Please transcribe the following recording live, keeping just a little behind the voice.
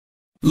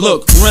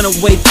Look,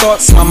 runaway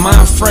thoughts, my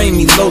mind frame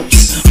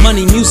elopes.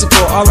 Money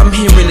musical, all I'm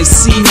hearing is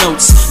C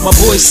notes. My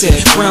boy said,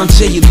 Brown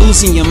J, you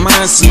losing your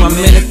mind. So I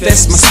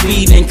manifest my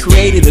speed and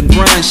created a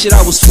grind. Shit,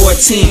 I was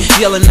 14,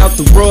 yelling out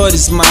the world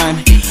is mine.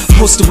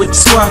 Posted with the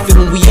squad,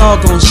 feeling we all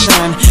gon'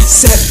 shine.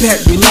 Sat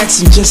back,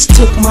 relaxed, and just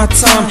took my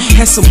time.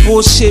 Had some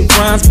bullshit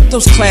rhymes, but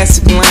those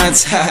classic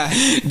lines.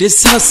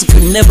 This hustle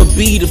could never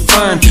be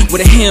defined.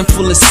 With a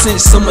handful of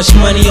cents, so much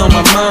money on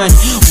my mind.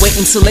 Wait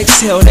until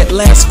exhale, that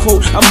last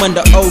quote, I'm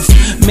under oath.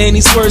 Man,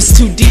 these words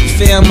too deep,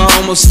 fam, I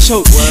almost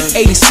choked.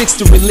 86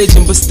 to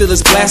religion, but still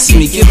it's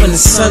blasphemy. Giving the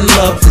sun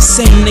love, the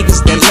same niggas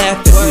that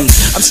laughed at me.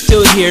 I'm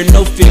still here,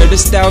 no fear, the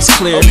style's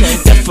clear.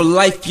 That for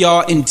life,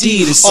 y'all,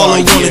 indeed, it's all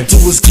I wanna do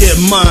is get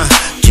mine,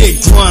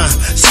 get grind,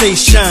 stay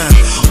shine.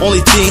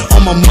 Only thing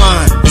on my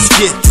mind is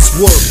get this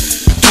work,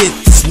 get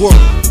this work,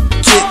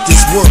 get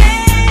this work,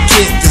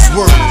 get this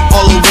work.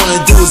 All I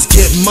wanna do is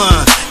get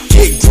mine,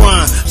 get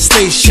grind,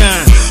 stay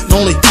shine. The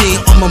only thing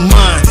on my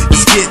mind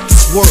is get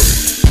this work.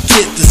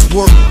 Get this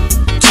work,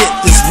 get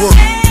this work,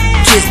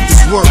 get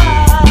this work.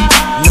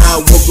 Now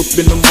I woke up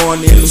in the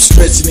morning, I'm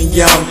stretching and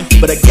yawning,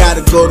 but I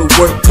gotta go to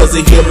work cause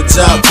I hear my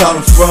job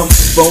calling from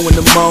 4 in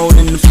the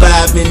morning to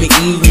 5 in the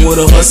evening. With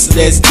a hustle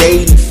that's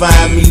daily,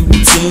 find me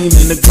routine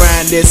in the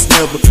grind that's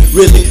never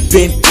really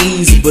been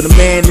easy. But a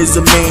man is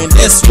a man,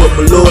 that's what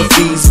my Lord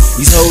feeds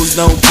me. These hoes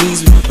don't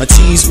please me, my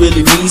cheese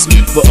really needs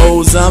me. For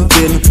O's I'm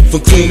dealing,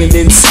 from cleaning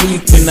and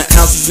sweeping. The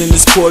ounces in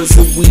this quarters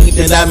of weed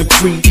that I've been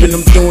creeping.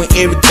 I'm doing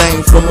everything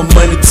from a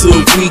Monday to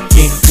a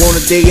weekend. Want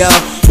a day off,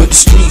 but the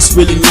streets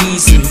really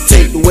needs me.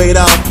 Take the weight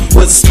off,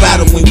 what's a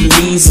spider when you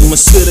need him? I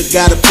shoulda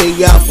gotta pay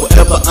out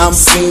whatever I'm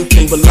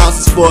sinking, but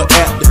losses for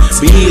after.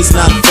 For me it's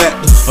not a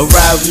factor, a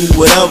rivalry,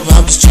 whatever.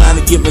 I'm just trying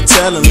to get my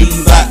talent,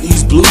 leave out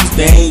these blues,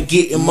 they ain't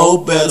getting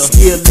more better.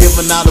 Still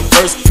living out a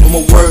verse from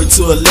a word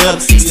to a letter.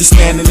 Still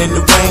standing in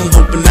the rain,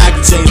 hoping I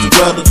can change the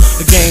weather.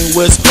 The game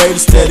was great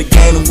instead of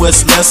gaining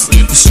what's lesser.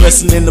 The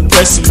stressing and the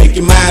pressure make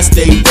your mind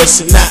stay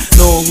rushing. Not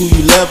knowing who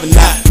you love and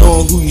not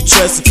knowing who you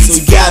trusting.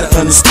 So you gotta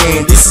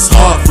understand this is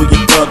hard for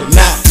your brother.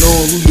 Not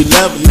knowing who you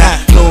love and not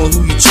knowing who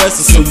you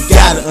trusting. So you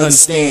gotta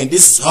understand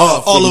this is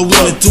hard for your brother. All I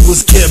wanna do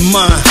is get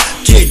mine,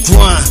 get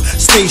grind,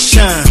 stay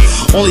shine.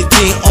 Only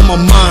thing on my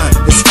mind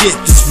is get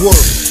this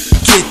work,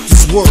 get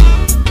this work,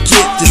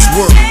 get this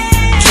work,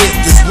 get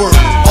this work.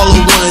 All I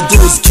wanna do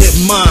is get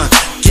mine,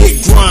 get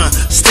grind,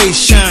 stay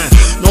shine.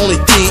 The only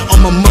thing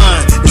on my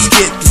mind is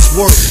get this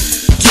work,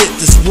 get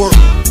this work,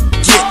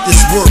 get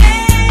this work,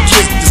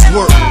 get this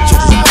work.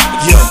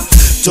 Yo,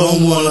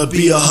 don't wanna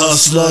be a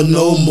hustler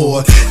no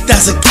more.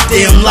 That's a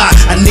damn lie,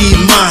 I need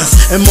mine.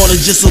 And more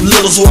than just a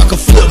little so I can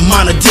flip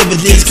mine. The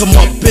dividends come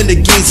up in the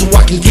game so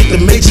I can get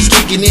the majors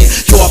kicking in.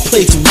 Yo, I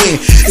play to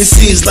win, it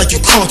seems like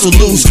you come to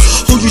lose.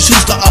 Who you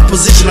choose the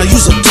opposition, I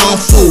use a dumb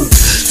fool.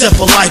 Step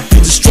for life,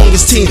 be the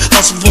strongest team,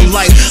 hustle for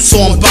life,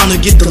 so I'm bound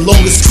to get the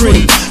longest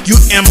cream. You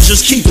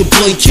amateurs keep the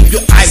bling, keep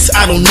your ice,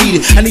 I don't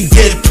need it. I need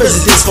dead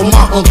presidents for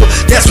my uncle,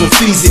 that's what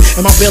feeds it.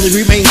 And my belly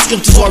remains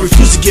empty so I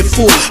refuse to get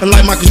full. And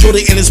like Michael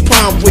Jordan in his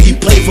prime where he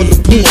played for the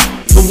poor.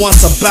 But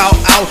once I bow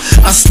out,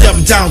 I step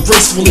down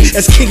gracefully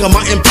as king of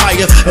my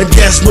empire, and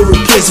there's no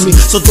replacing me.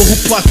 So the who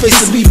plot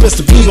faces me best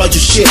to believe out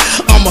your shit.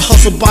 I'm a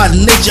hustle by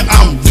nature,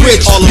 I'm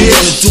rich. All I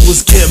wanna do is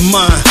get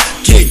mine,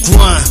 get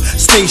grind,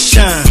 stay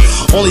shine.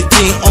 Only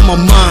thing on my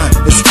mind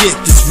is get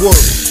this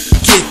work,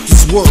 get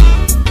this work,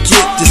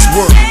 get this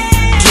work,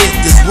 get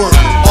this work.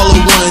 All I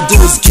wanna do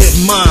is get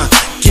mine,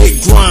 get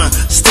grind,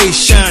 stay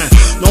shine.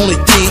 The only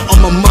thing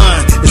on my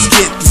mind is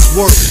get this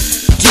work,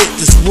 get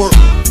this work,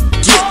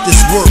 get this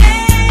work,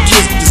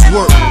 get this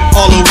work.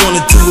 All I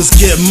wanna do is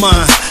get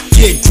mine,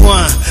 get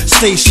grind,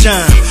 stay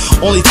shine.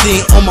 Only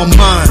thing on my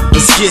mind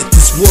is get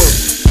this work,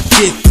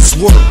 get this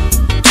work,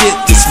 get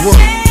this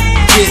work,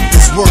 get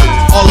this work.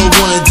 All I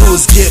wanna do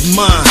is get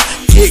mine,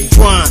 get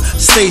grind,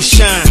 stay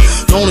shine.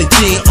 The only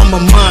thing on my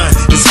mind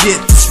is get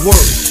this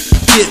work,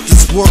 get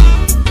this work,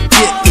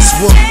 get this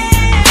work,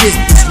 get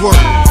this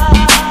work.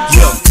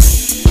 Yo.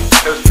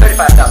 It was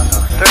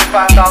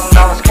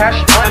 $35,000 cash.